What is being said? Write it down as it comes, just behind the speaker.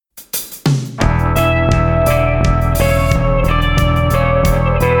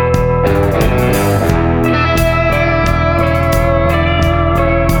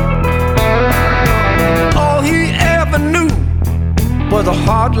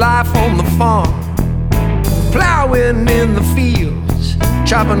life on the farm, plowing in the fields,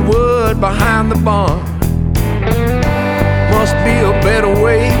 chopping wood behind the barn. Must be a better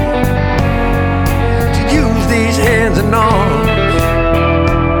way to use these hands and arms.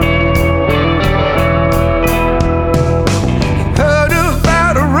 Heard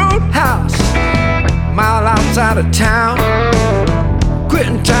about a roadhouse a mile outside of town.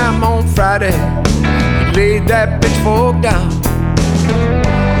 Quitting time on Friday, he laid that pitchfork down.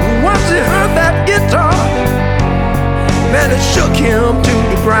 Once he heard that guitar, man, it shook him to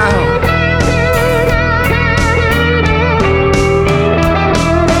the ground.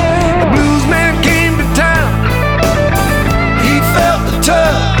 The blues man came to town, he felt the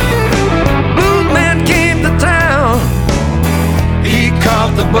tug. Blues man came to town, he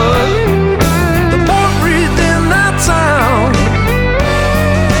caught the bug. The boy breathed in that sound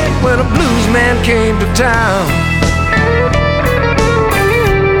when a blues man came to town.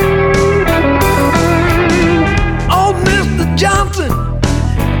 Johnson,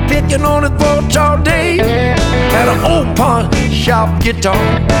 picking on his porch all day, had an old pawn shop guitar,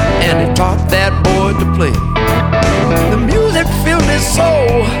 and he taught that boy to play. The music filled his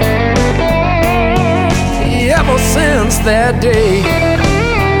soul ever since that day.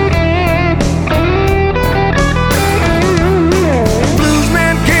 Blues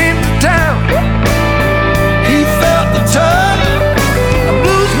man came to town, he felt the tug. A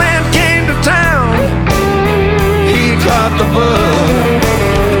blues man came to town, got the bug.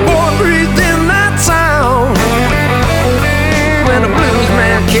 The boy breathed in that sound when a blues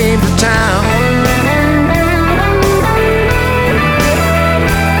man came to town.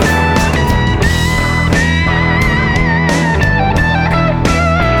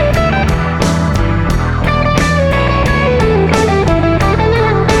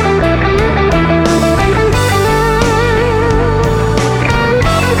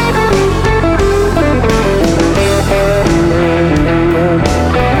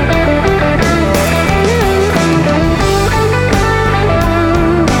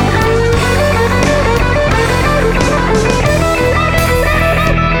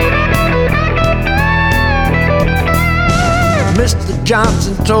 Mr.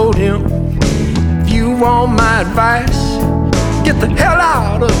 Johnson told him, if you want my advice, get the hell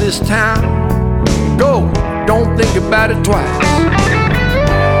out of this town. Go, don't think about it twice.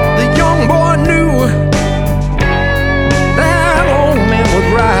 The young boy knew that old man was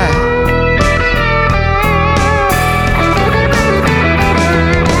right.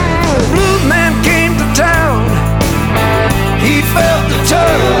 The blues man came to town, he felt the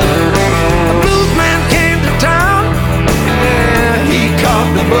tug. The blues man came to town, he caught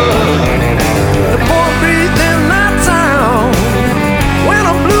the bug. The boy breathed in that sound when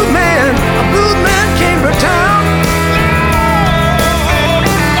a blues man came to town.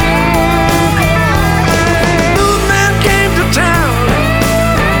 Blues man came to town,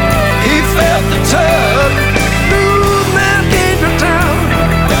 he felt the tug. Blues man came to town,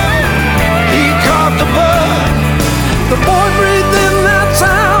 he caught the bug. The boy breathed in that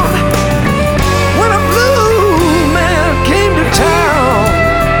sound when a blues man came to town.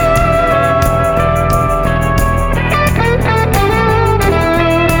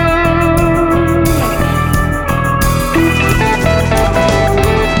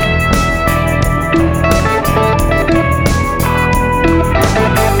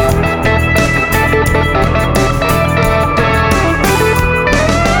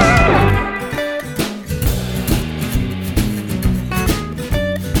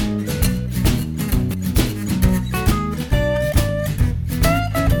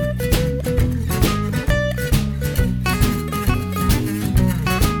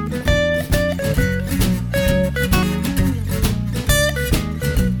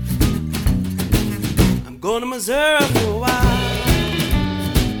 Going to Missouri for a while.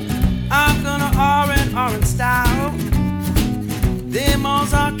 I'm gonna R&R in style. Them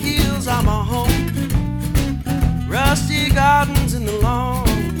Ozark Hills are my home. Rusty gardens in the lawn.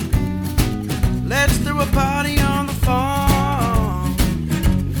 Let's throw a party on the farm.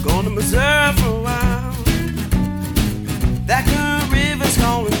 I'm going to Missouri for a while. That Kern River's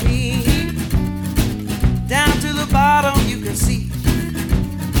calling me. Down to the bottom you can see.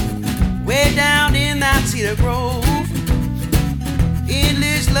 Way down in that Cedar Grove,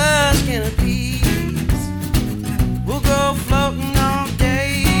 endless lush canopies. We'll go floating all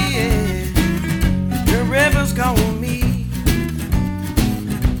day, yeah. The river's calling me.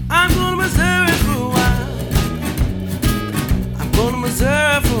 I'm going to Missouri for a while. I'm going to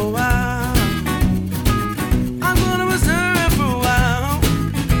Missouri for a while. I'm going to Missouri for a while.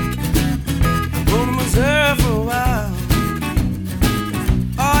 I'm going to Missouri for a while.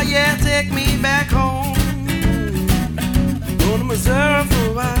 Oh, Missouri for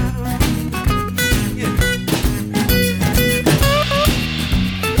a while. Yeah.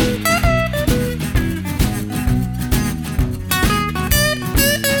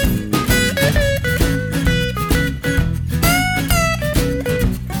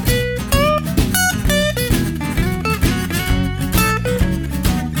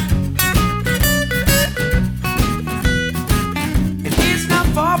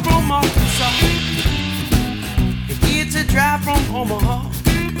 Drive from Omaha,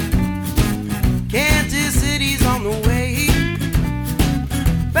 Kansas City's on the way,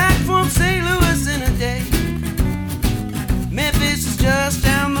 back from St. Louis in a day. Memphis is just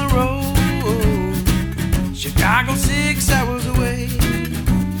down the road, Chicago 6 hours away.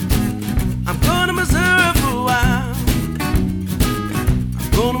 I'm going to Missouri for a while,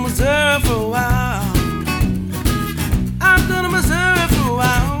 I'm going to Missouri for a while, I'm going to Missouri for a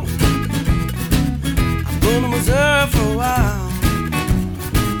while, going to Missouri for a while.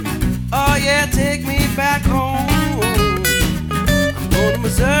 Oh yeah, take me back home. I'm going to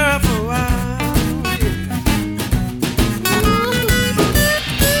Missouri for a while.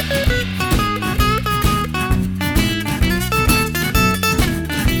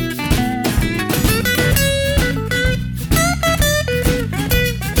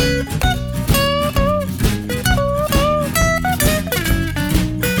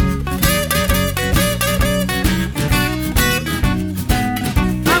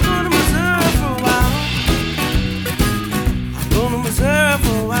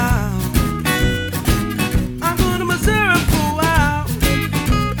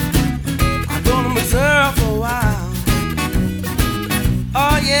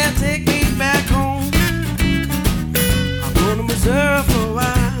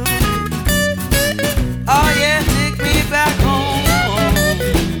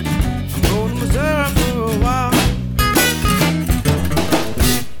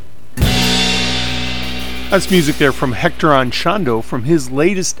 That's music there from Hector Anchondo from his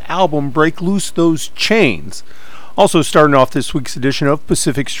latest album, Break Loose Those Chains. Also starting off this week's edition of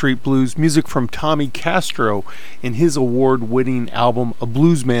Pacific Street Blues, music from Tommy Castro in his award-winning album, A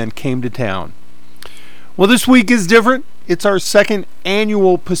Bluesman Came to Town. Well, this week is different. It's our second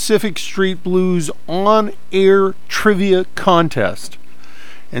annual Pacific Street Blues on-air trivia contest.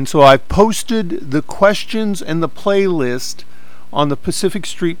 And so I've posted the questions and the playlist on the Pacific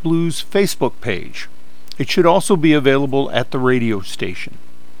Street Blues Facebook page. It should also be available at the radio station.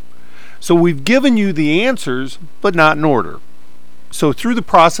 So we've given you the answers, but not in order. So through the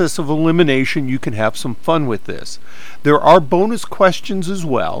process of elimination, you can have some fun with this. There are bonus questions as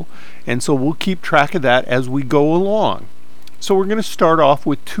well, and so we'll keep track of that as we go along. So we're going to start off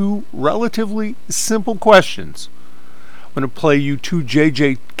with two relatively simple questions. I'm going to play you two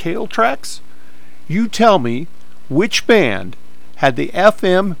J.J. Cale tracks. You tell me which band had the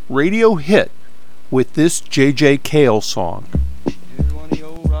FM radio hit with this J.J. Cale song. Here's one of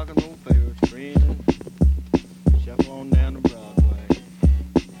your rock and roll favorites, friend. Shuffle on down to Broadway.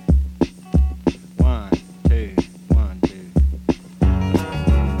 1, 2, 1, 2.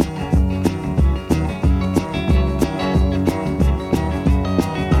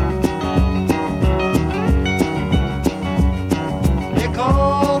 They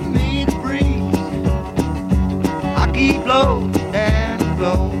call me the breeze. I keep low and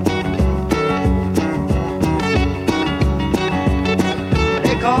low.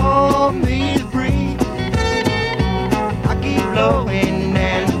 Call me the breeze. I keep blowing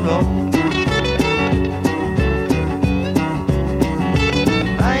and blowing.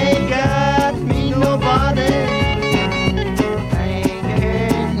 I ain't got me nobody. I ain't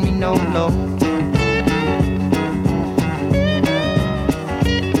got me no love.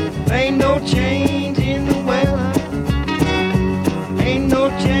 Ain't no change in the weather. Ain't no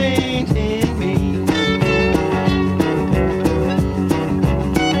change in me.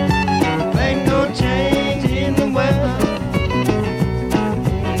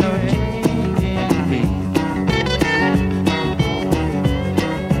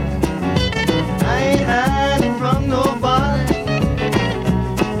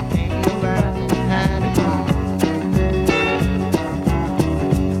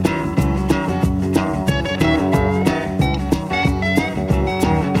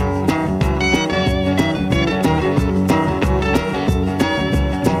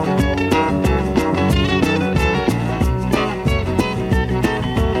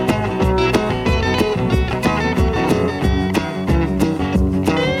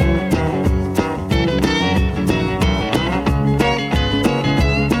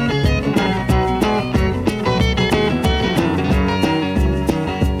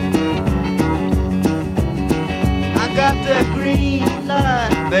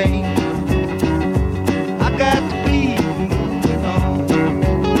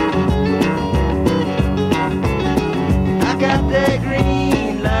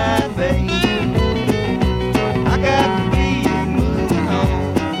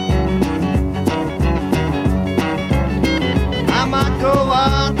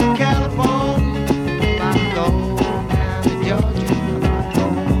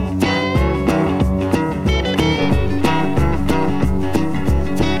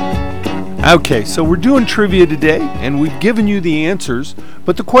 Okay, so we're doing trivia today, and we've given you the answers,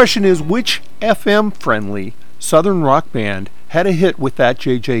 but the question is, which FM-friendly Southern rock band had a hit with that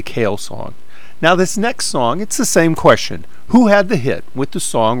J.J. Cale song? Now this next song, it's the same question. Who had the hit with the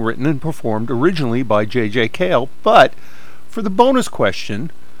song written and performed originally by J.J. Cale? But for the bonus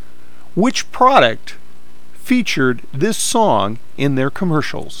question, which product featured this song in their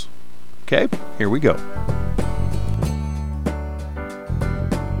commercials? Okay, here we go.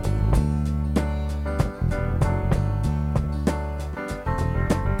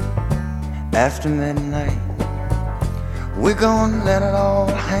 After midnight, we're gonna let it all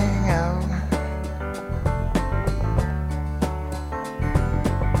hang out.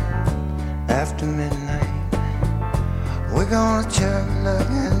 After midnight, we're gonna chug, look,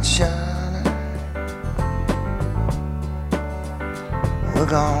 and shine. We're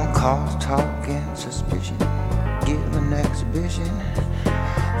gonna cause talk and suspicion, give an exhibition,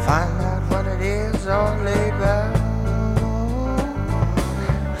 find out what it is all laid by.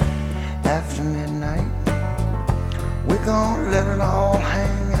 After midnight, we're gonna let it all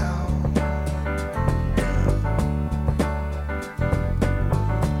hang out.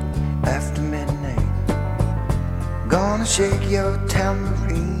 After midnight, gonna shake your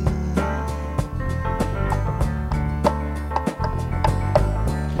tambourine.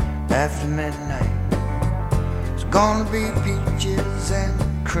 After midnight, it's gonna be peaches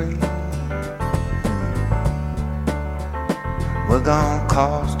and cream. We're gonna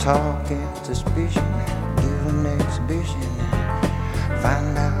cause talk and suspicion, give an exhibition,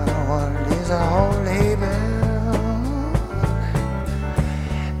 find out what it is all about.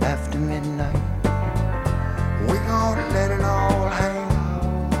 After midnight, we're gonna let it all hang out.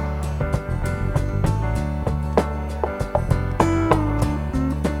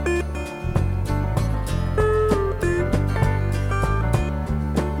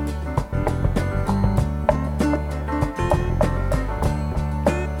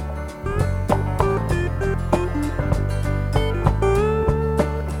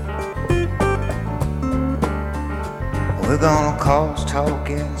 We're gonna cause talk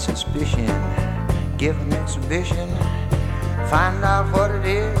and suspicion, give an exhibition, find out what it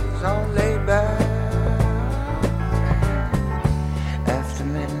is all laid back. After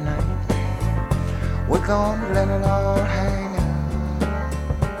midnight, we're gonna let it all hang out.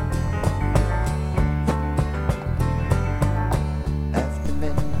 After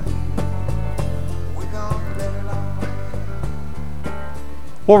midnight, we're gonna let it all hang out.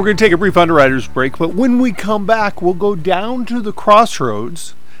 Well, we're going to take a brief underwriter's break, but when we come back, we'll go down to the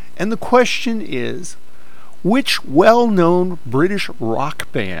crossroads, and the question is, which well-known British rock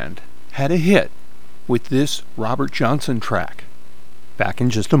band had a hit with this Robert Johnson track? Back in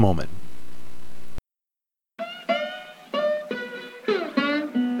just a moment.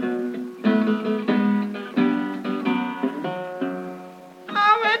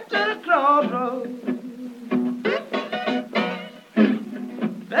 I went to the crossroads,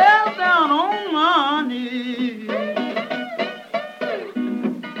 fell down on my knees.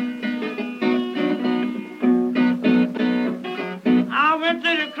 I went to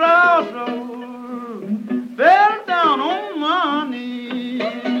the crossroads, fell down on my knees.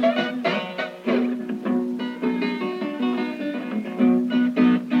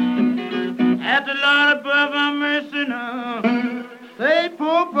 At the Lord above, I'm mercy now. Say,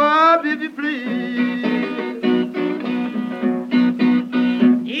 poor Bob, if you please.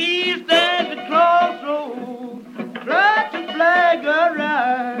 He stands at the crossroads, try to flag a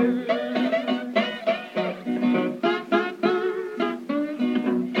ride.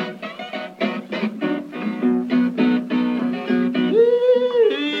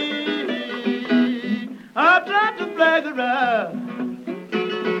 I tried to flag a ride.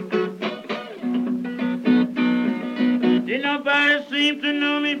 Did nobody seem to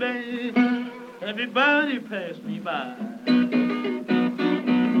know me, babe? Everybody passed me by.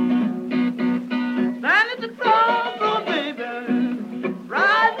 Stand at the crossroad, baby,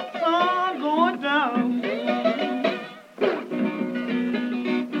 ride the sun going down.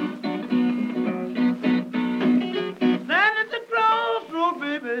 Stand at the crossroad,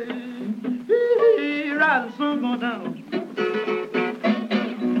 baby, ride the sun going down.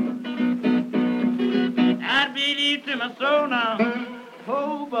 I believe to my soul now,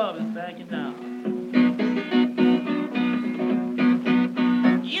 oh, Bob is backing down.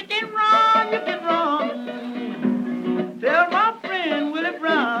 You can run, tell my friend Willie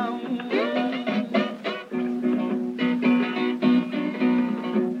Brown.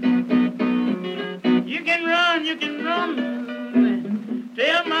 You can run,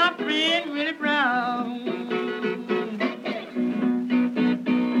 tell my friend Willie Brown.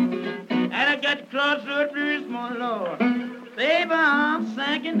 And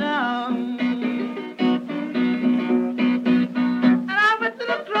breaking down. And I went to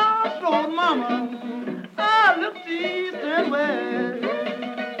the crossroad, mama. I looked east and west.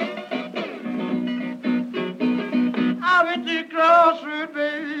 I went to the crossroad,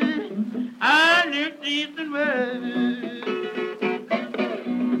 baby. I looked east and west.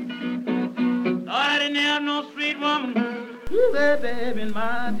 Thought I didn't have no sweet woman. Ooh, baby, in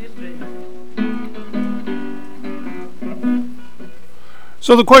my distress.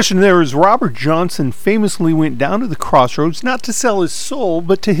 So the question there is, Robert Johnson famously went down to the crossroads not to sell his soul,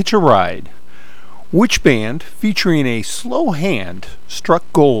 but to hitch a ride. Which band, featuring a slow hand, struck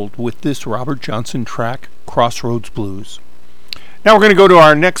gold with this Robert Johnson track, Crossroads Blues? Now we're going to go to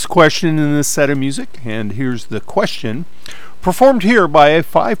our next question in this set of music, and here's the question. Performed here by a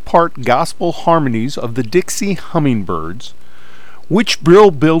 5-part gospel harmonies of the Dixie Hummingbirds, which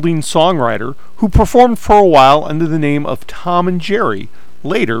brill-building songwriter, who performed for a while under the name of Tom and Jerry,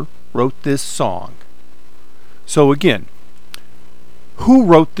 later wrote this song? So again, who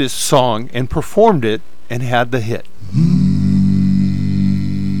wrote this song and performed it and had the hit?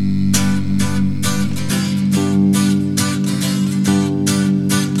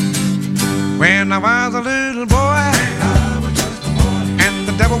 When I was a little boy, and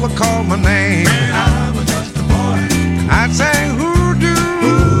the devil would call my name, I'd say, who do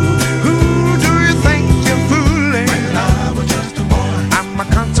you think you're fooling? I'm a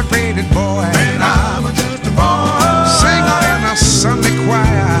consecrated boy, singer in a Sunday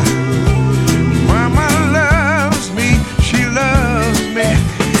choir. Mama loves me, she loves me.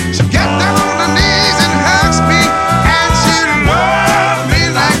 She gets down on her knees and hugs me, and she loves me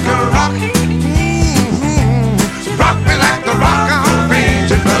like a rock. Rock me like the rock I'm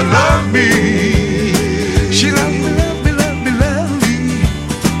painted, but love me. She loves me, love me, love me, love me.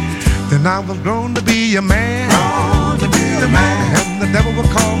 Then I was grown to be a man, and the devil would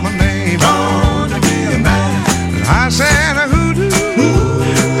call my name. I said, who do you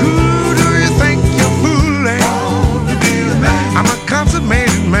think you're fooling? I'm a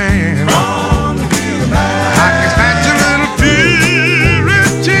consummated man. I can stand your little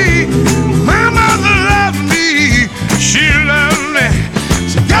purity. My mother loved me, she loved me.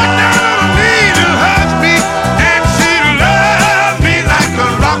 She got down on her knees and hugged me, and she loved me like a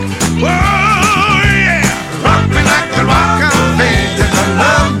rock. Oh yeah, rock me like the rock I'm made to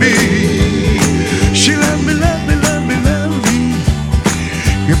love me. She loved me, love me, love me, love me.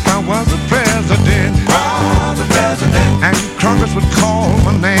 If I was the president, and Congress would call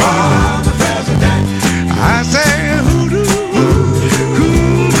my name, I say, who do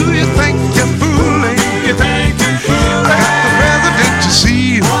you think you're fooling? I got the presidential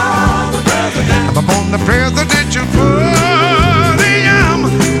seal. I'm upon the presidential podium.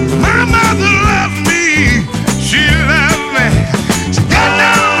 My mother loved me, she loved me. She got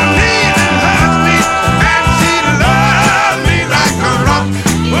down on her knees and hugged me, and she loved me like a rock.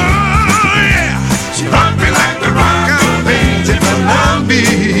 Oh yeah, she rocked me like the rock I'm painted to love me.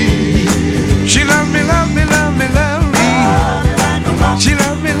 She loved me, love me, love me, love me. She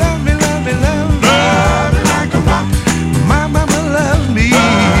loved me, love me, love me, love me. Like a rock. My mama loved me.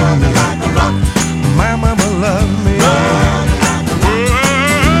 My mama loved me. Oh,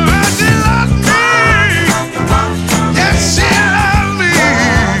 she loved me. Yes, she loved me.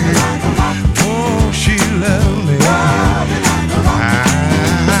 Oh, she loved me.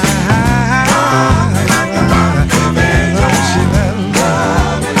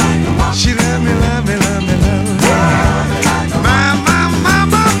 She loved me, love me, love me, love me. My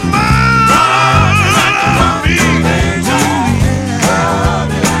mama loved me.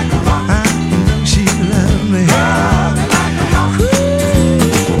 She loved me.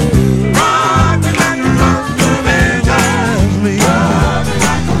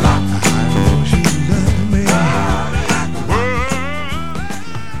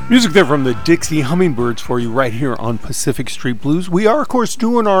 Music there from the Dixie Hummingbirds for you right here on Pacific Street Blues. We are, of course,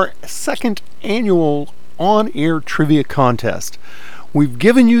 doing our second annual on-air trivia contest. We've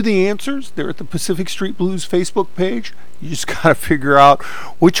given you the answers. They're at the Pacific Street Blues Facebook page. You just got to figure out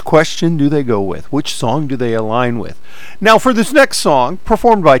which question do they go with, which song do they align with. Now, for this next song,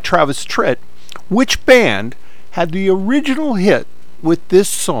 performed by Travis Tritt, which band had the original hit with this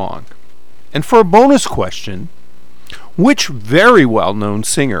song? And for a bonus question, which very well-known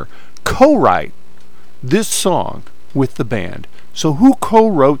singer co-wrote this song with the band? So who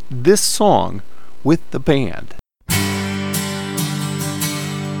co-wrote this song with the band?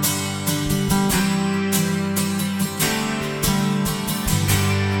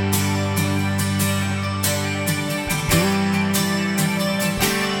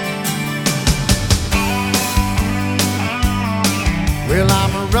 Well,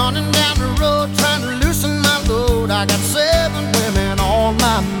 I'm I got 7 women on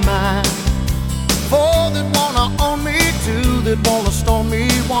my mind. 4 that wanna own me, 2 that wanna stone me,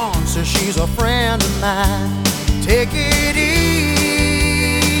 1 says she's a friend of mine. Take it easy,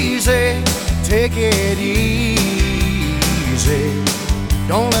 take it easy.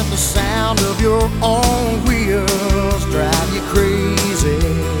 Don't let the sound of your own wheels drive you crazy.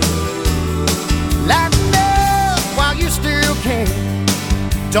 Lighten up while you still can.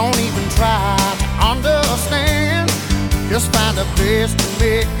 Don't even try to understand. Just find a place to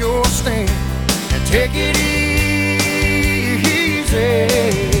make your stand and take it easy.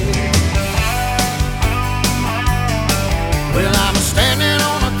 Well, I'm standing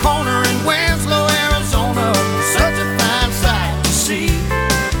on a corner in Winslow, Arizona. Such a fine sight to see.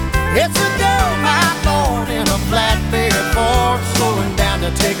 It's a girl, my Lord, in a flatbed Ford, slowing down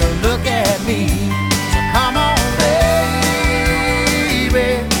to take a look at me. So come on, baby,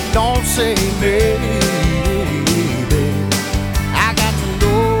 don't say maybe. I got to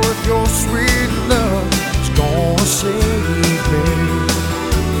know if your sweet love is gonna save me.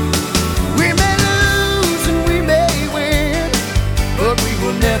 We may lose and we may win, but we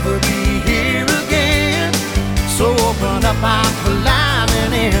will never be here again. So open up, I'm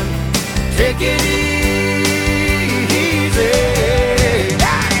climbing in. Take it easy.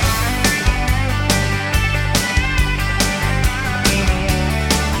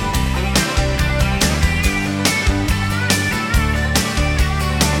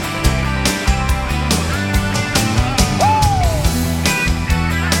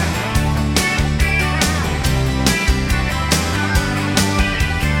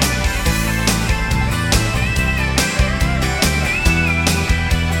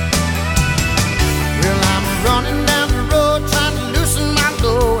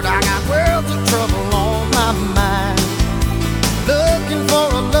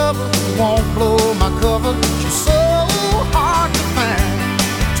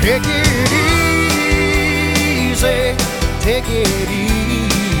 Take it easy, take it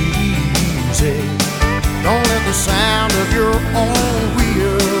easy. Don't let the sound of your own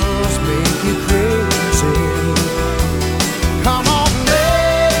wheels make you crazy. Come on,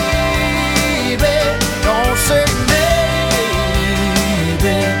 baby, don't say maybe.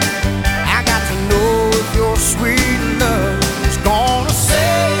 I got to know if your sweet love is gonna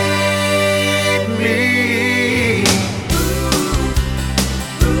save me.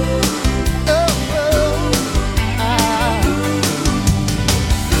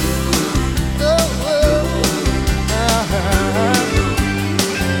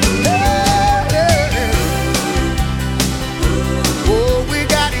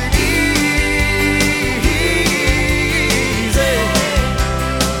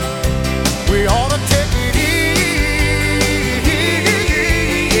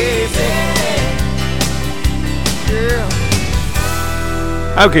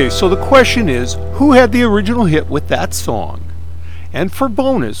 Okay, so the question is, who had the original hit with that song? And for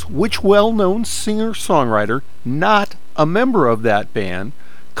bonus, which well-known singer-songwriter, not a member of that band,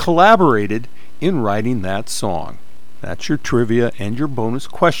 collaborated in writing that song? That's your trivia and your bonus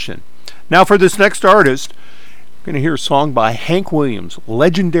question. Now for this next artist, we're going to hear a song by Hank Williams,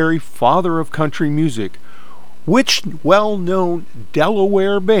 legendary father of country music. Which well-known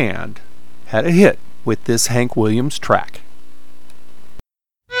Delaware band had a hit with this Hank Williams track?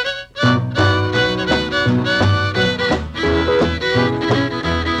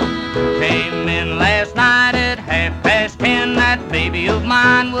 Came in last night at 10:30. That baby of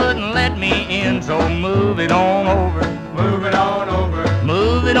mine wouldn't let me in, so move it on over. Move it on over.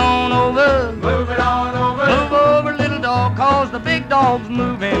 Move it on over. Move it on over. Move over, little dog, 'cause the big dog's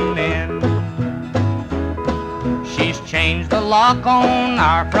moving in. She's changed the lock on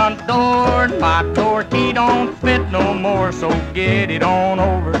our front door. My door key don't fit no more, so get it on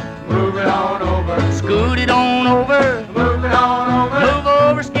over. Move it on over. Scoot it on over. Move it on over. Move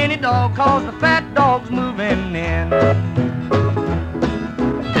over, skinny dog, 'cause the fat dog's moving in.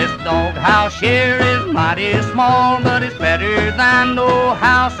 This dog house here is mighty small, but it's better than no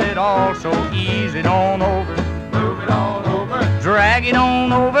house at all, so ease it on over. Move it on over. Drag it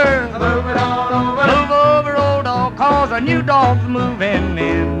on over. Move it on over. Move over, old dog, 'cause a new dog's moving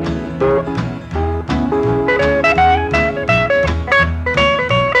in.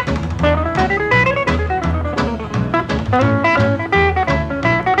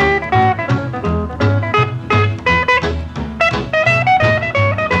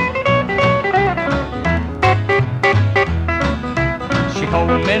 She told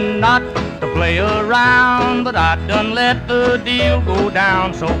me not to play around, but I done let the deal go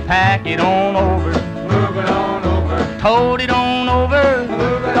down, so pack it on over. Move it on over. Tote it on over.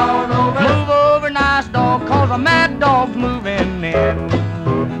 Move it on over. Move over, nice dog, 'cause 'cause a mad dog's moving in.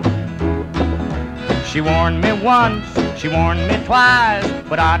 She warned me once, she warned me twice,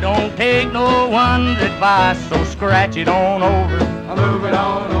 but I don't take no one's advice. So scratch it on over, Move it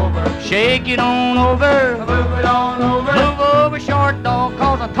on over. shake it on over, Move it on over. move over, short dog,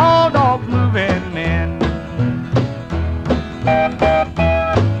 'cause a tall dog's moving in.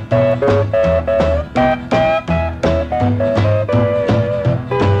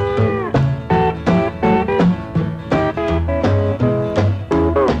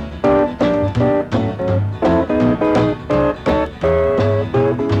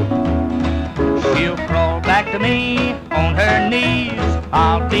 She'll crawl back to me on her knees.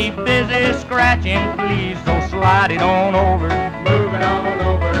 I'll be busy scratching, please. So slide it on over, Move it on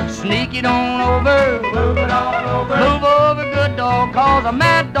over. sneak it on over, Move it on over. move over, good dog, 'cause a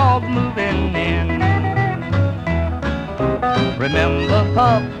mad dog's moving in. Remember,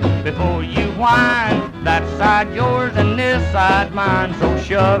 pup, before you whine, that side yours and this side mine. So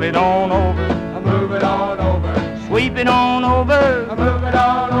shove it on over, Move it on over. sweep it on over, Move it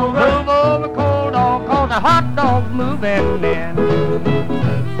on over. move over, cold dog, 'cause a hot dog's moving in.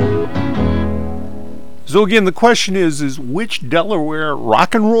 So again, the question is which Delaware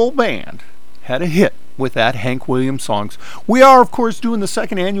rock and roll band had a hit with that Hank Williams songs? We are, of course, doing the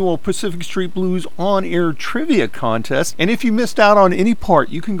second annual Pacific Street Blues on-air trivia contest, and if you missed out on any part,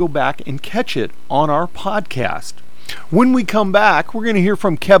 you can go back and catch it on our podcast. When we come back, we're going to hear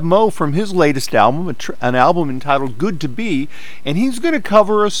from Keb Mo from his latest album, an album entitled Good to Be, and he's going to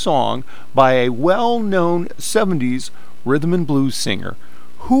cover a song by a well-known 70s rhythm and blues singer.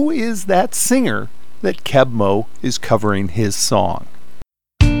 Who is that singer that Keb Mo is covering his song?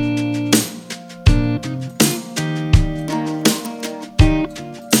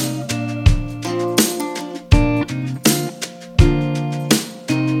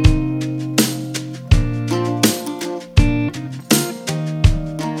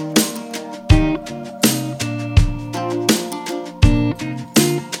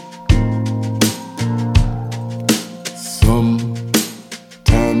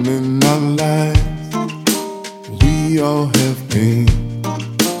 Sometime in our lives, we all have pain,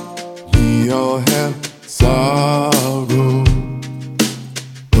 we all have sorrow.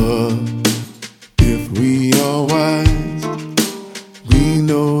 But if we are wise, we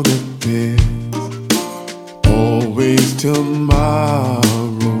know that there's always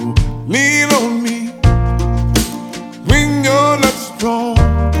tomorrow. Lean on me when you're not strong.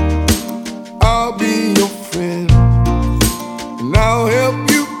 I'll be your friend, and I'll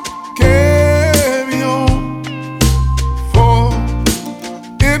help you carry on. For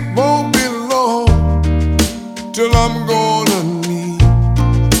it won't be long till I'm gonna need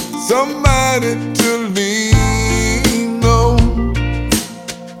somebody to lean on.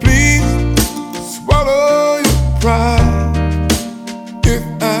 Please swallow your pride. If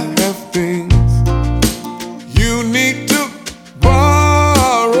I have things you need to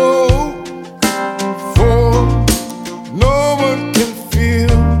borrow, for no one can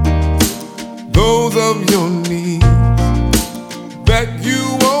feel those of your needs that you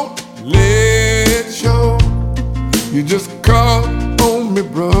won't let show. You just call on me,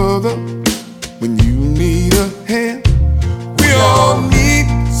 brother, when you need a hand. We all need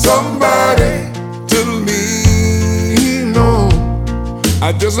somebody to lean on.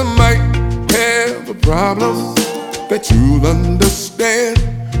 I just might have a problem that you'll understand.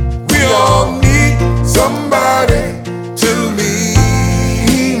 We all need somebody to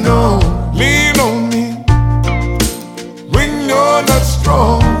lean on. Lean on me when you're not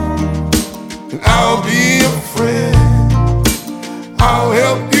strong, and I'll be a friend. I'll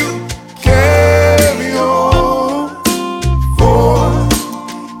help you carry on. For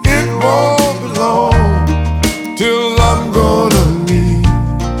it won't be long till I'm gonna need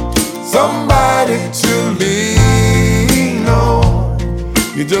somebody to lean on.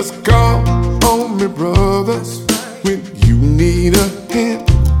 You just call on me, brothers, when you need a hand.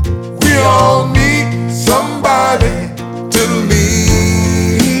 We all need somebody to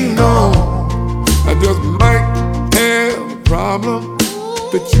lean on. I just might have a problem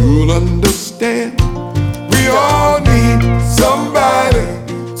that you'll understand. We all need somebody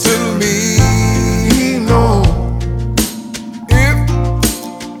to lean on. If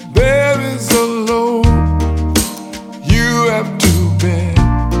there is a load you have to bear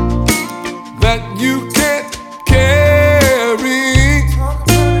that you can't carry,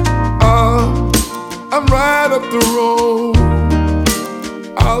 I'm right up the road.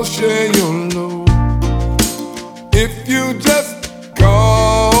 I'll share your load if you just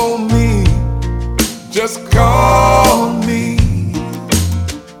call me. Just call me.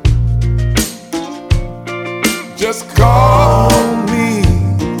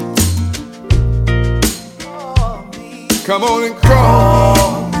 Come on and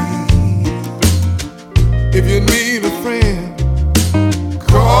call me. If you need a friend,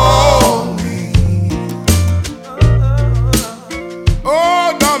 call me.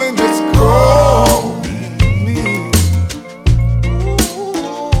 Oh, darling, just call me.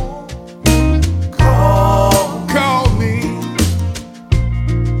 Call me.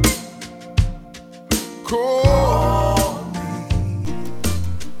 Call me.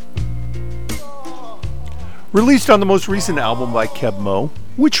 Released on the most recent album by Keb Mo,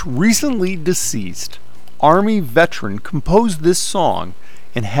 which recently deceased, Army veteran composed this song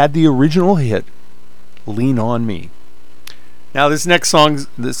and had the original hit, Lean on Me. Now this next song's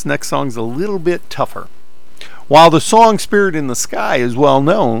a little bit tougher. While the song Spirit in the Sky is well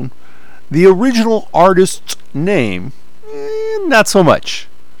known, the original artist's name, not so much.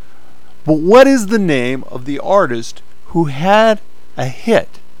 But what is the name of the artist who had a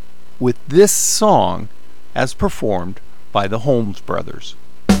hit with this song as performed by the Holmes Brothers?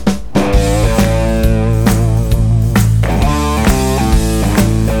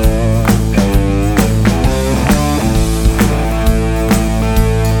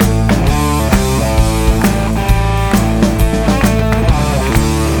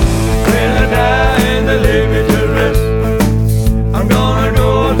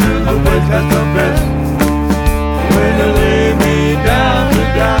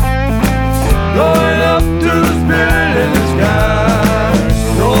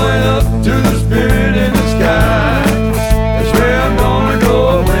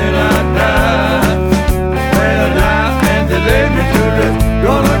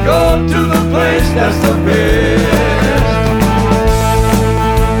 That's the best.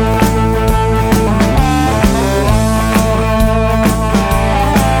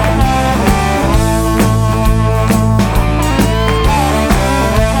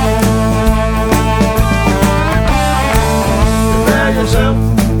 Prepare yourself,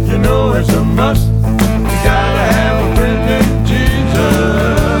 you know it's a must. You gotta have a friend named Jesus.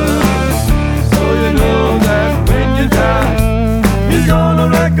 So you know that when you die, he's gonna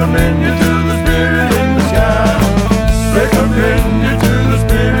recommend you to the Spirit in the sky. Recommend you to the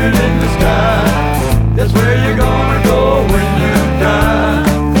Spirit in the sky. That's where you're gonna go when you die.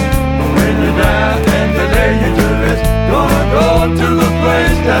 When you die and they lay you to rest, gonna go to the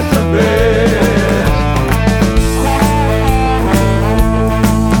place that's the best.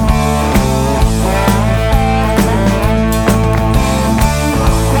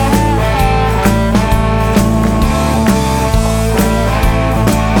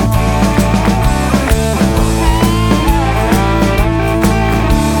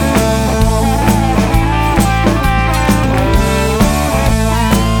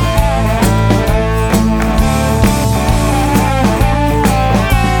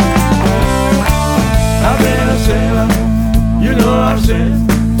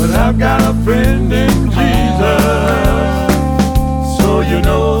 But I've got a friend in Jesus. So you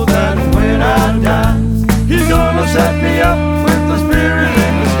know that when I die, he's gonna set me up with the Spirit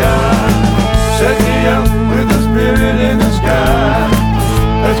in the sky. Set me up with the Spirit in the sky.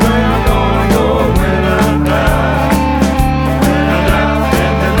 That's where I'm gonna go when I die. When I die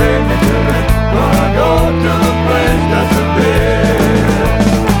and they lay me to rest, gonna go to the place that's the best.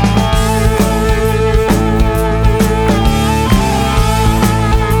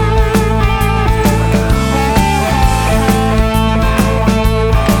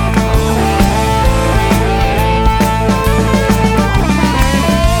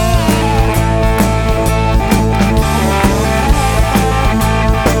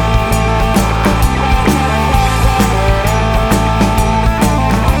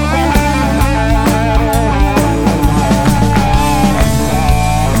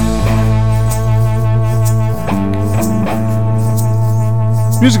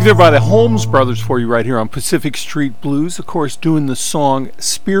 Music there by the Holmes Brothers for you right here on Pacific Street Blues. Of course, doing the song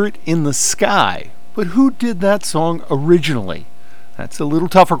Spirit in the Sky. But who did that song originally? That's a little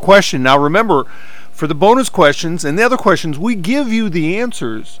tougher question. Now remember, for the bonus questions and the other questions, we give you the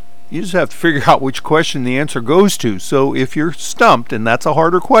answers. You just have to figure out which question the answer goes to. So if you're stumped and that's a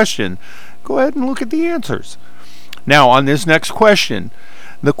harder question, go ahead and look at the answers. Now on this next question,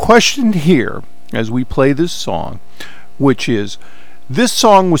 the question here, as we play this song, which is, this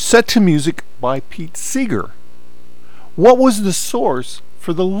song was set to music by Pete Seeger. What was the source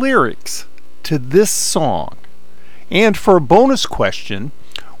for the lyrics to this song? And for a bonus question,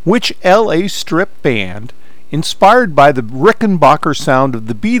 which LA Strip band, inspired by the Rickenbacker sound of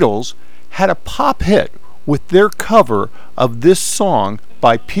the Beatles, had a pop hit with their cover of this song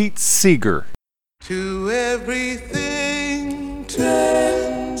by Pete Seeger? To everything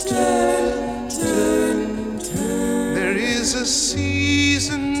turn, turn, turn, turn. There is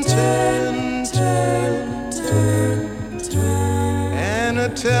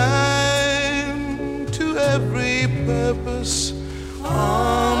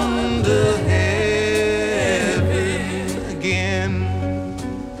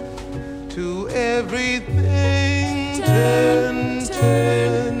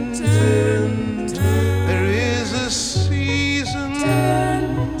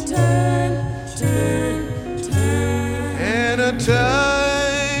and a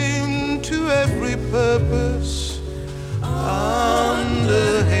time to every purpose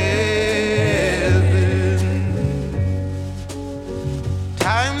under heaven.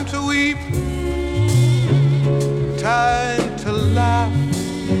 Time to weep, time to laugh,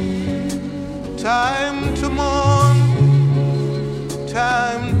 time to mourn,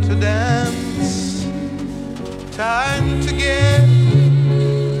 time to dance, time to get,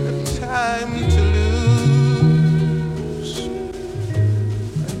 time to lose,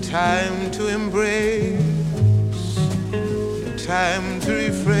 time to embrace, time to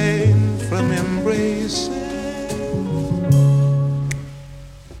refrain from embracing,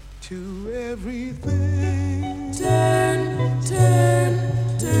 to everything. Turn, turn,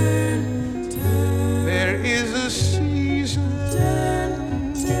 turn, turn. There is a season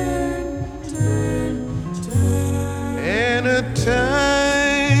Turn, turn, turn, turn. and a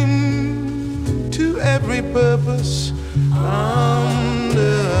time to every purpose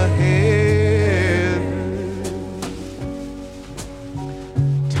under heaven.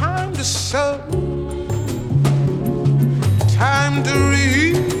 Time to sow, time to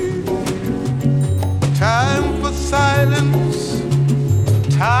read, time for silence,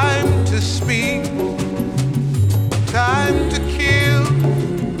 time to speak, time to kill,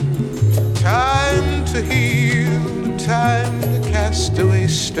 time to heal, time to cast away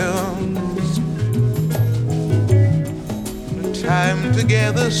stones, time to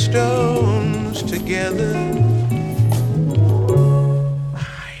gather stones together,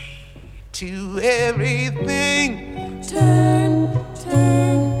 to everything. Turn,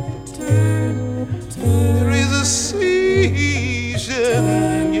 turn, turn, turn. There is a season,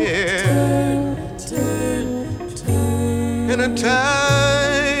 yeah, Turn, turn. and a time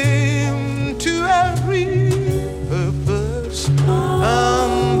to every purpose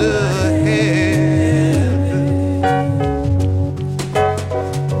under heaven.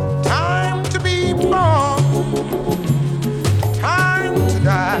 Time to be born, time to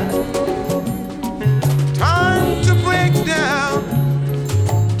die, time to break down,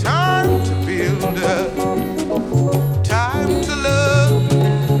 time to build up, time to love,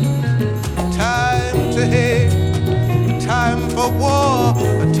 time to hate, time for war,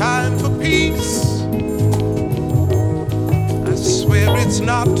 a time for peace. I swear it's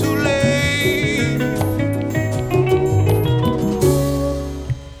not too late.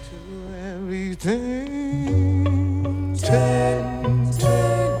 To everything, turn,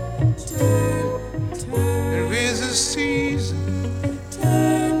 Turn, turn, turn. there is a season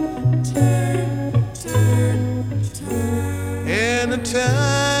Turn, turn, turn, turn. and a time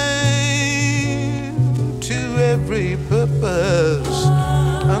to every purpose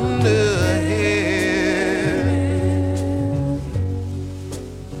under heaven.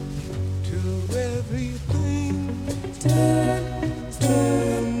 To everything, Turn,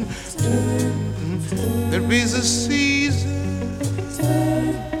 turn, turn. There is a season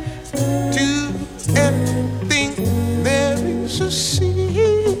to everything. There is a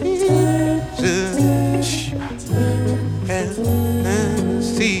season and a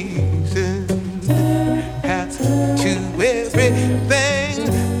season to everything.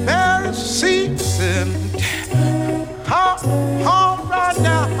 There is a season. All right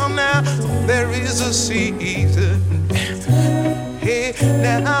now, there is a season. Hey,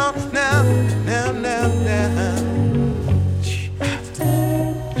 now.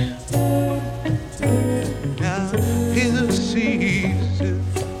 Now is a season.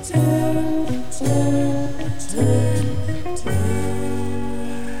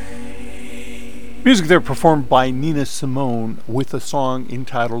 Music there performed by Nina Simone with a song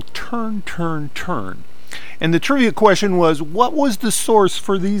entitled Turn, Turn, Turn. And the trivia question was, what was the source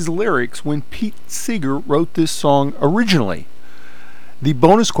for these lyrics when Pete Seeger wrote this song originally? The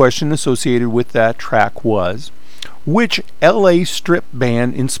bonus question associated with that track was, which LA strip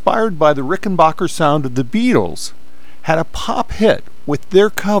band inspired by the Rickenbacker sound of the Beatles had a pop hit with their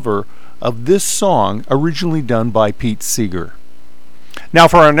cover of this song originally done by Pete Seeger? Now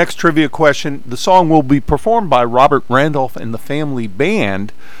for our next trivia question, the song will be performed by Robert Randolph and the Family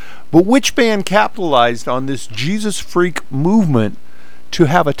Band, but which band capitalized on this Jesus Freak movement to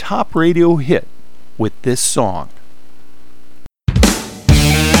have a top radio hit with this song?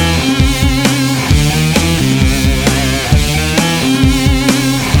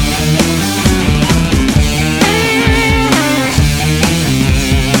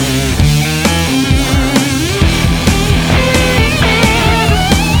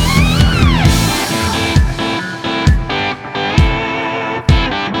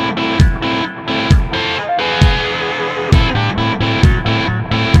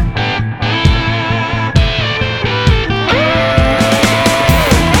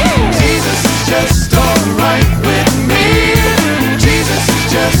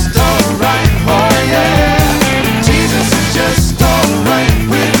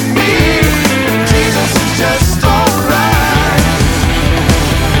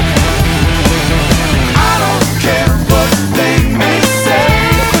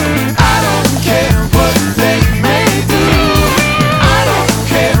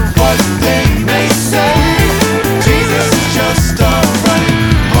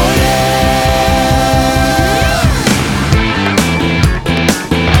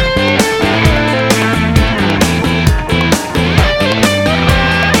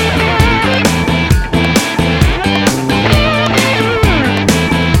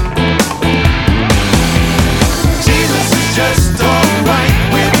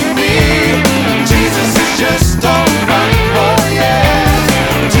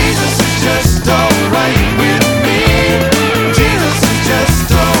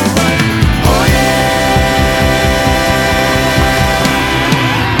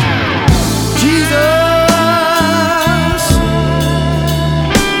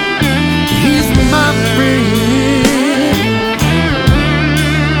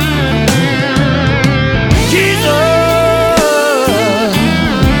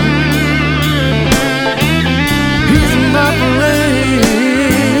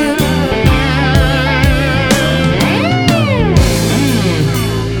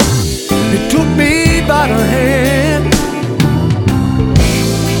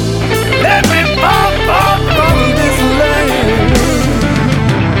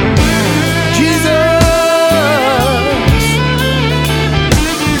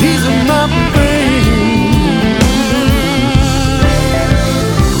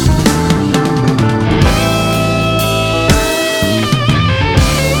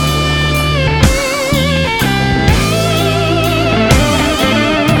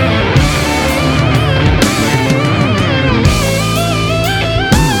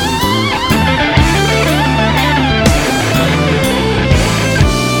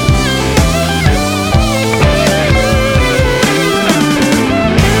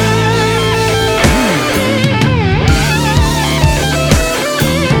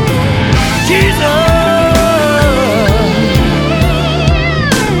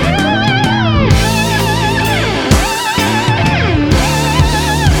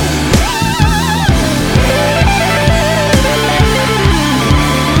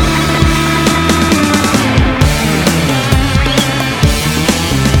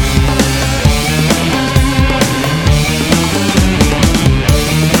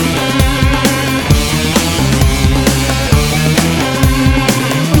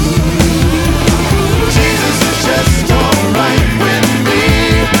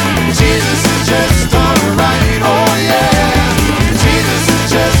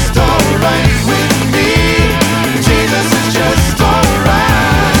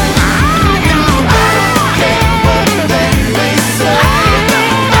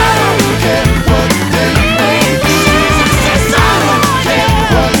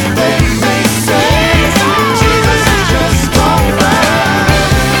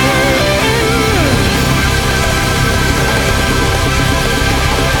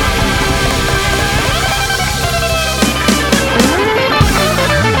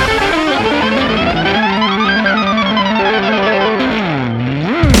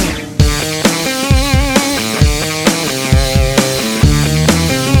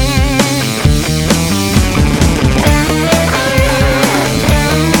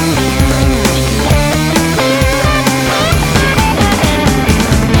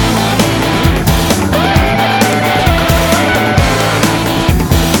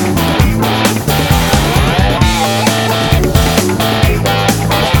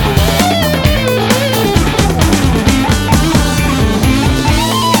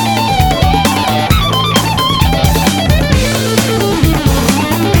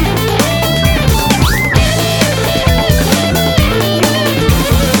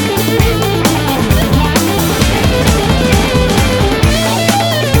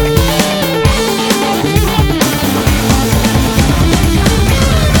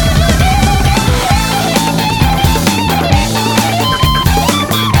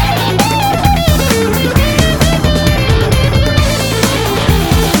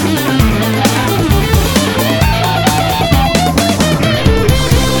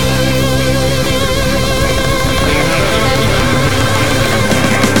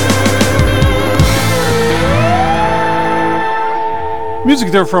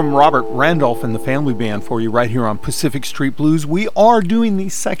 Music there from Robert Randolph and the Family Band for you right here on Pacific Street Blues. We are doing the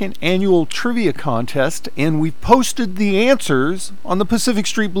second annual trivia contest, and we've posted the answers on the Pacific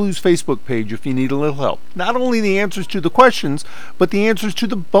Street Blues Facebook page if you need a little help. Not only the answers to the questions, but the answers to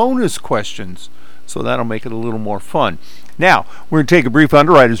the bonus questions. So that'll make it a little more fun. Now, we're going to take a brief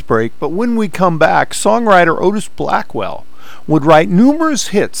underwriter's break, but when we come back, songwriter Otis Blackwell would write numerous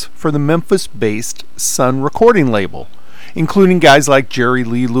hits for the Memphis-based Sun recording label, including guys like Jerry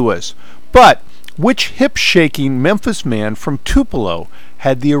Lee Lewis. But which hip-shaking Memphis man from Tupelo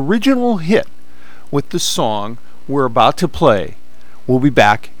had the original hit with the song we're about to play? We'll be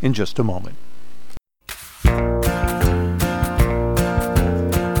back in just a moment.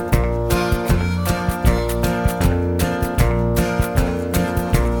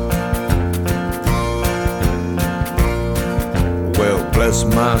 Well, bless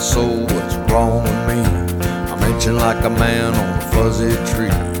my soul, what's wrong with me? I'm itching like a man on a fuzzy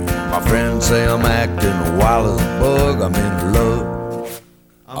tree. My friends say I'm acting wild as a bug. I'm in love,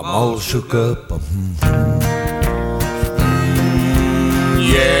 I'm all shook up.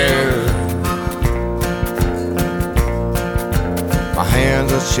 Yeah. My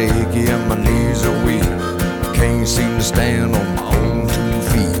hands are shaky and my knees are weak. I can't seem to stand on my own 2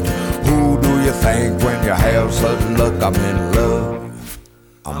 feet. Who do you think when you have such luck? I'm in love,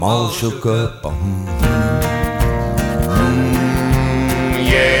 I'm all shook up.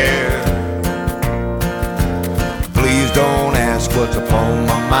 Yeah. Please don't ask what's upon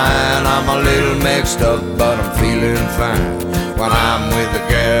my mind. I'm a little mixed up, but I'm feeling fine. When I'm with the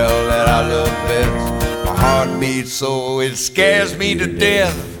girl that I love best, my heart beats so it scares me to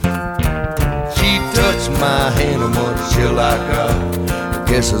death. She touched my hand and what a chill I got. Her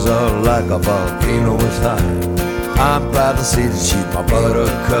kisses are like a volcano is high. I'm proud to see that she's my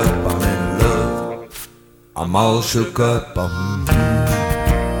buttercup. I'm in love, I'm all shook up.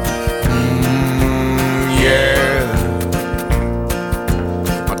 Yeah.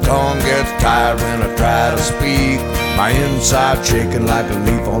 My tongue gets tired when I try to speak. My inside shaking like a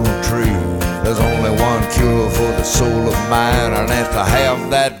leaf on a tree. There's only one cure for the soul of mine, and that's to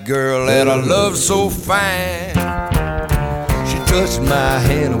have that girl that I love so fine. She touched my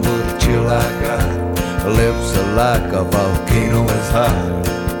hand and what a chill I got. Her lips are like a volcano is high.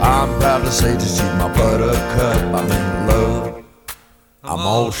 I'm proud to say that she's my buttercup. I'm in love, I'm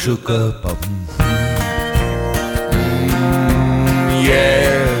all shook up.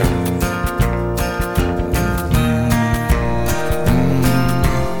 Yeah.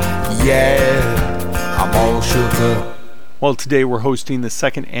 Yeah, I'm all shook up. Well, today we're hosting the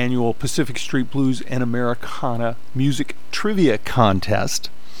second annual Pacific Street Blues and Americana Music Trivia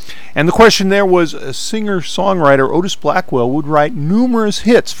Contest. And the question there was, a singer-songwriter Otis Blackwell would write numerous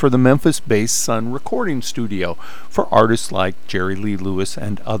hits for the Memphis-based Sun Recording Studio for artists like Jerry Lee Lewis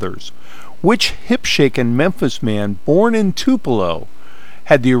and others. Which hip-shaken Memphis man born in Tupelo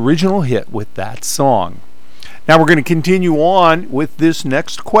had the original hit with that song? Now we're going to continue on with this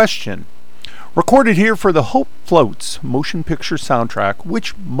next question. Recorded here for the Hope Floats motion picture soundtrack,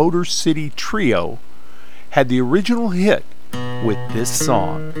 which Motor City Trio had the original hit with this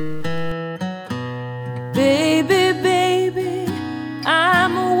song? Baby, baby,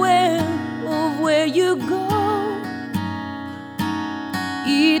 I'm aware of where you go.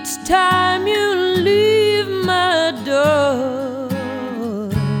 Each time you leave my door,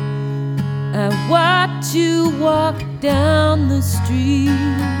 I watch you walk down the street,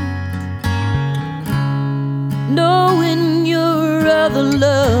 knowing your other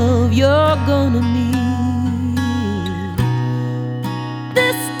love you're gonna meet.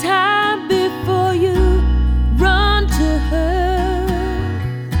 This time before you run to her,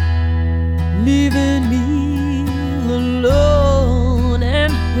 leaving me alone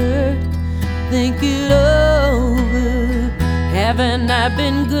and hurt. Think it over. Haven't I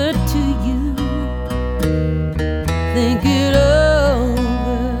been good to you? Think it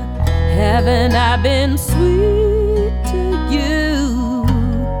over. Haven't I been sweet to you?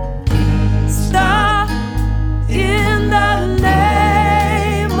 Stop in the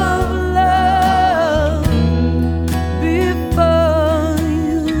name of love before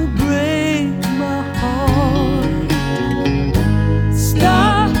you break my heart.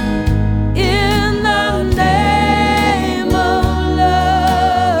 Stop in the name of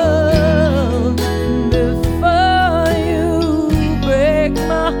love before you break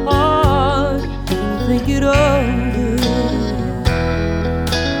my heart. Think it over.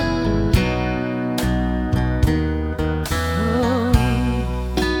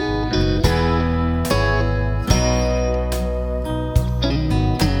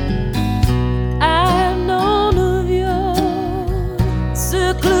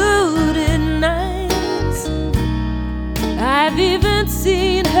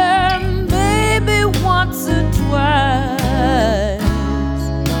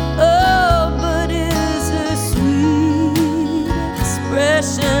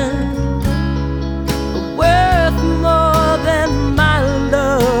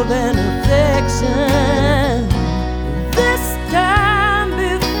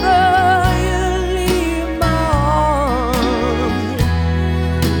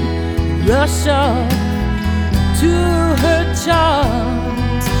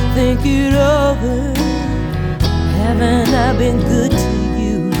 think it over. Haven't I been good to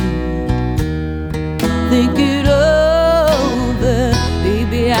you? Think it over,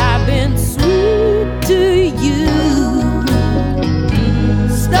 baby, I've been sweet to you.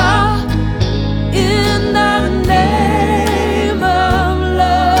 Stop in the name of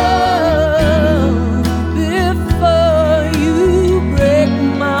love before you break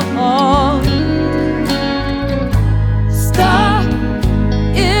my heart. Stop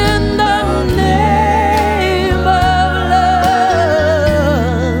in the name of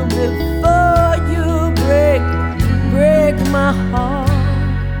love before you break my heart.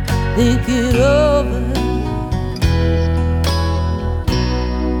 Think it over.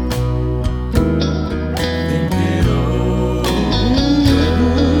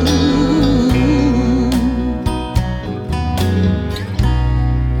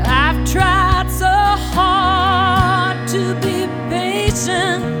 I've tried so hard to be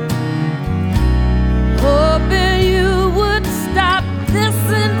patient, hoping you would stop this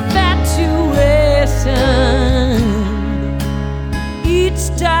infatuation. Each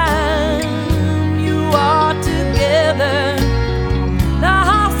time you are together, now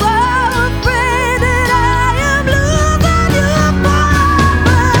I'm so afraid that I am losing you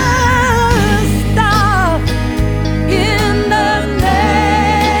forever. Stop in the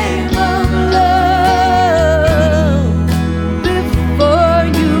name of love before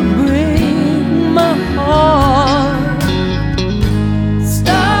you break my heart.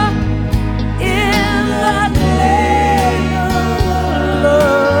 Stop in the name of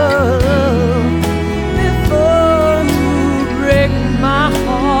love before you break my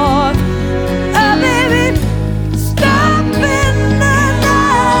heart. Oh, baby, stop in the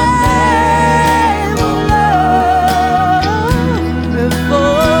name of love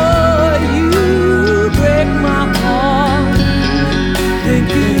before you break my heart. Think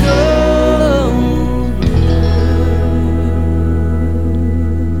it over.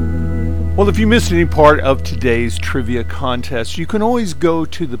 Well, if you missed any part of today's trivia contest, you can always go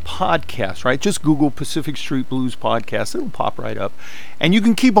to the podcast, right? Just Google Pacific Street Blues Podcast. It'll pop right up. And you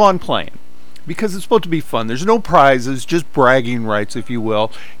can keep on playing because it's supposed to be fun. There's no prizes, just bragging rights, if you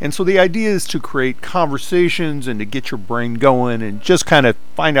will. And so the idea is to create conversations and to get your brain going and just kind of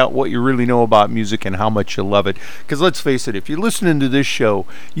find out what you really know about music and how much you love it. Because let's face it, if you're listening to this show,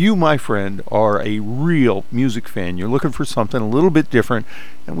 you, my friend, are a real music fan. You're looking for something a little bit different,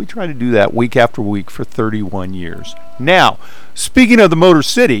 and we try to do that week after week for 31 years. Now, speaking of the Motor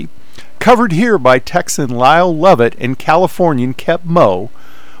City, covered here by Texan Lyle Lovett and Californian Kep Mo,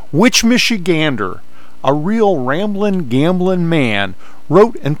 which Michigander, a real ramblin', gamblin' man,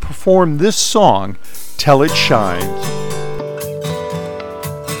 wrote and performed this song, Till It Shines?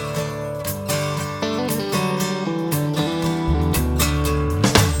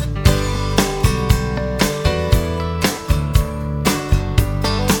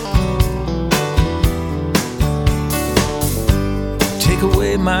 Take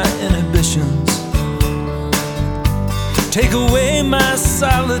away my inhibitions, take away my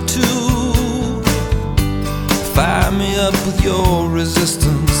solitude, fire me up with your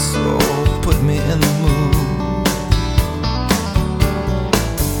resistance, or put me in the mood.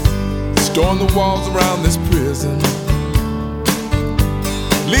 Storm the walls around this prison,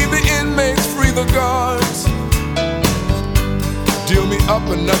 leave the inmates, free the guards, deal me up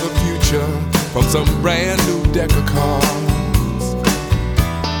another future from some brand new deck of cards.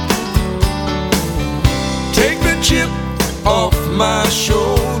 Take the chip off my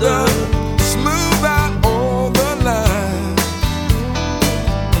shoulder, smooth out all the lines.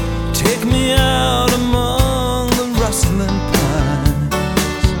 Take me out among the rustling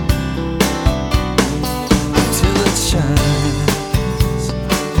pines, till it shines,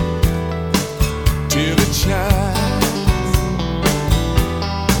 till it shines.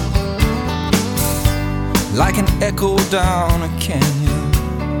 like an echo down a canyon,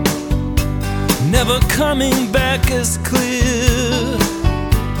 never coming back as clear.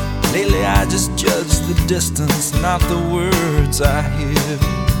 Lately I just judge the distance, not the words I hear.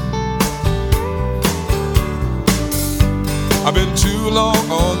 I've been too long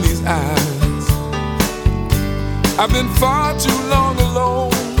on these islands, I've been far too long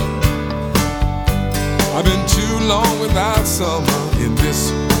alone, I've been too long without summer in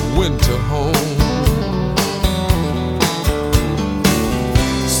this winter home.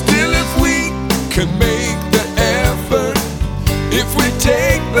 Still, if we can make the effort, if we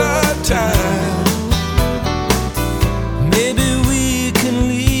take the time, maybe we can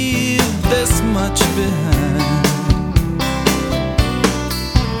leave this much behind,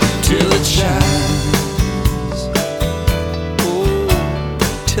 till it shines, oh,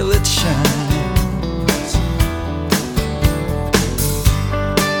 till till it shines.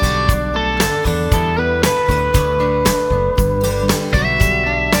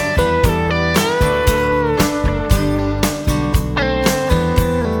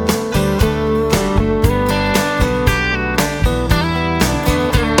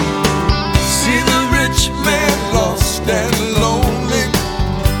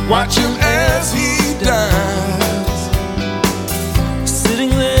 Watch him as he dies, sitting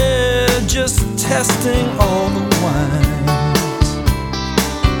there just testing all the wines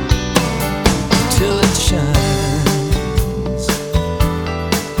till it shines,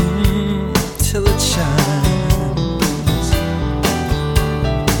 till it shines,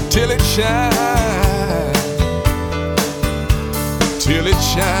 till it shines, till it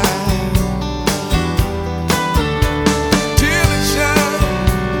shines.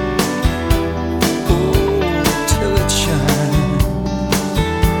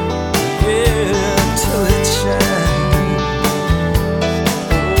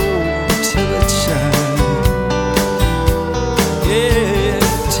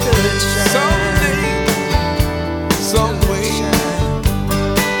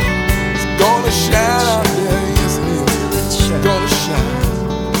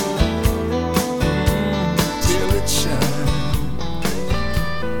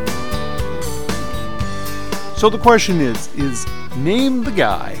 So the question is name the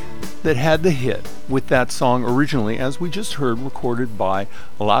guy that had the hit with that song originally, as we just heard, recorded by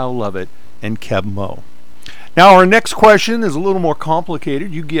Lyle Lovett and Keb Mo. Now our next question is a little more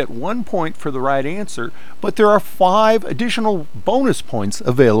complicated. You get 1 point for the right answer, but there are 5 additional bonus points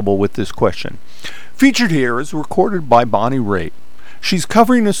available with this question. Featured here is recorded by Bonnie Raitt. She's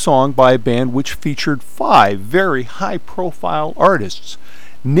covering a song by a band which featured 5 very high-profile artists.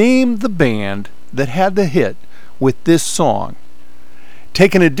 Name the band that had the hit with this song.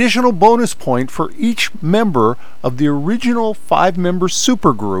 Take an additional bonus point for each member of the original 5-member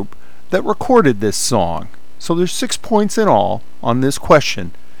supergroup that recorded this song. So there's 6 points in all on this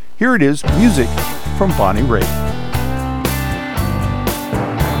question. Here it is, music from Bonnie Raitt.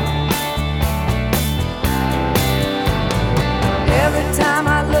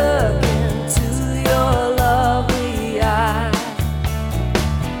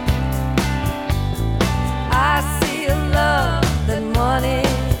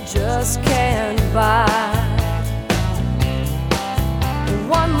 Can't buy.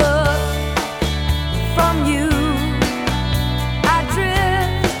 One look from you, I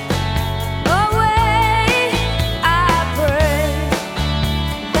drift away.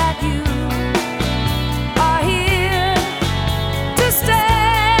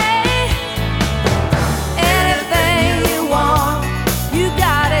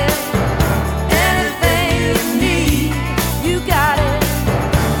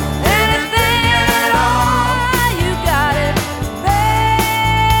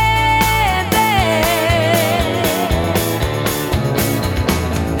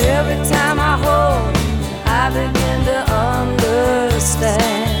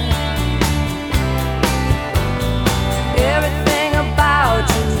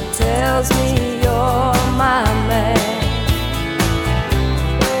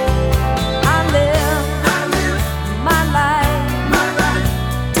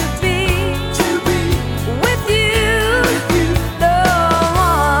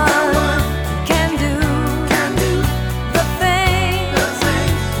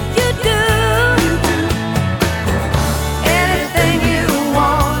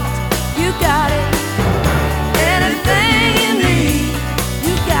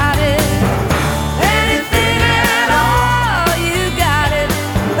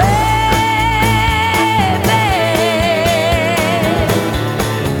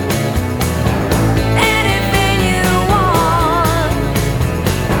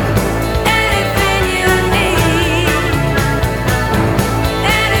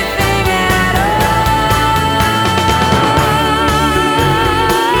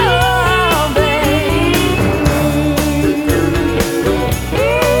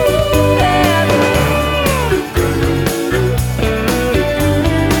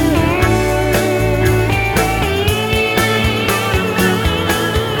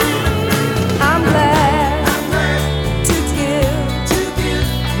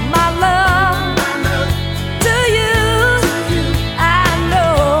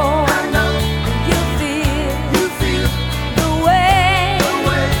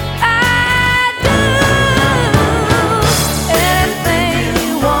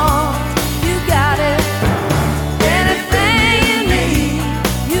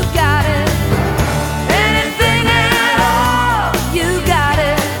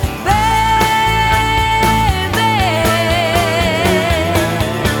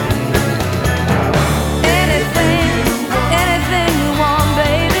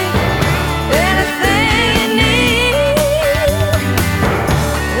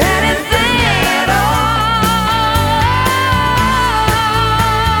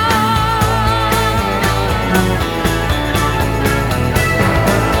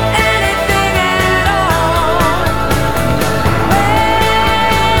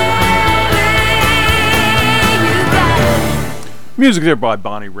 Music there by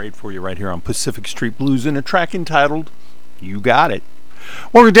Bonnie Raitt for you right here on Pacific Street Blues in a track entitled You Got It.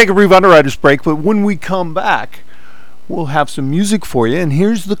 We're going to take a brief underwriter's break, but when we come back, we'll have some music for you, and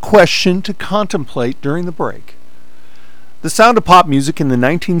here's the question to contemplate during the break. The sound of pop music in the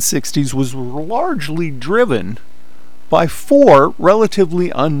 1960s was largely driven by 4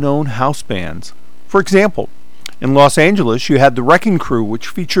 relatively unknown house bands. For example, in Los Angeles, you had the Wrecking Crew, which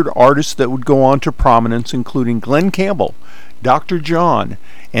featured artists that would go on to prominence, including Glenn Campbell, Dr. John,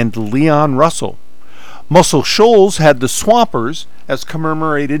 and Leon Russell. Muscle Shoals had the Swampers, as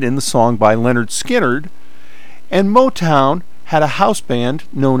commemorated in the song by Lynyrd Skynyrd, and Motown had a house band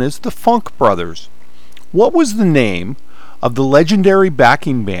known as the Funk Brothers. What was the name of the legendary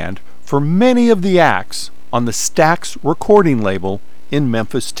backing band for many of the acts on the Stax recording label in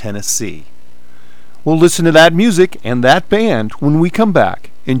Memphis, Tennessee? We'll listen to that music and that band when we come back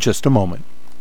in just a moment.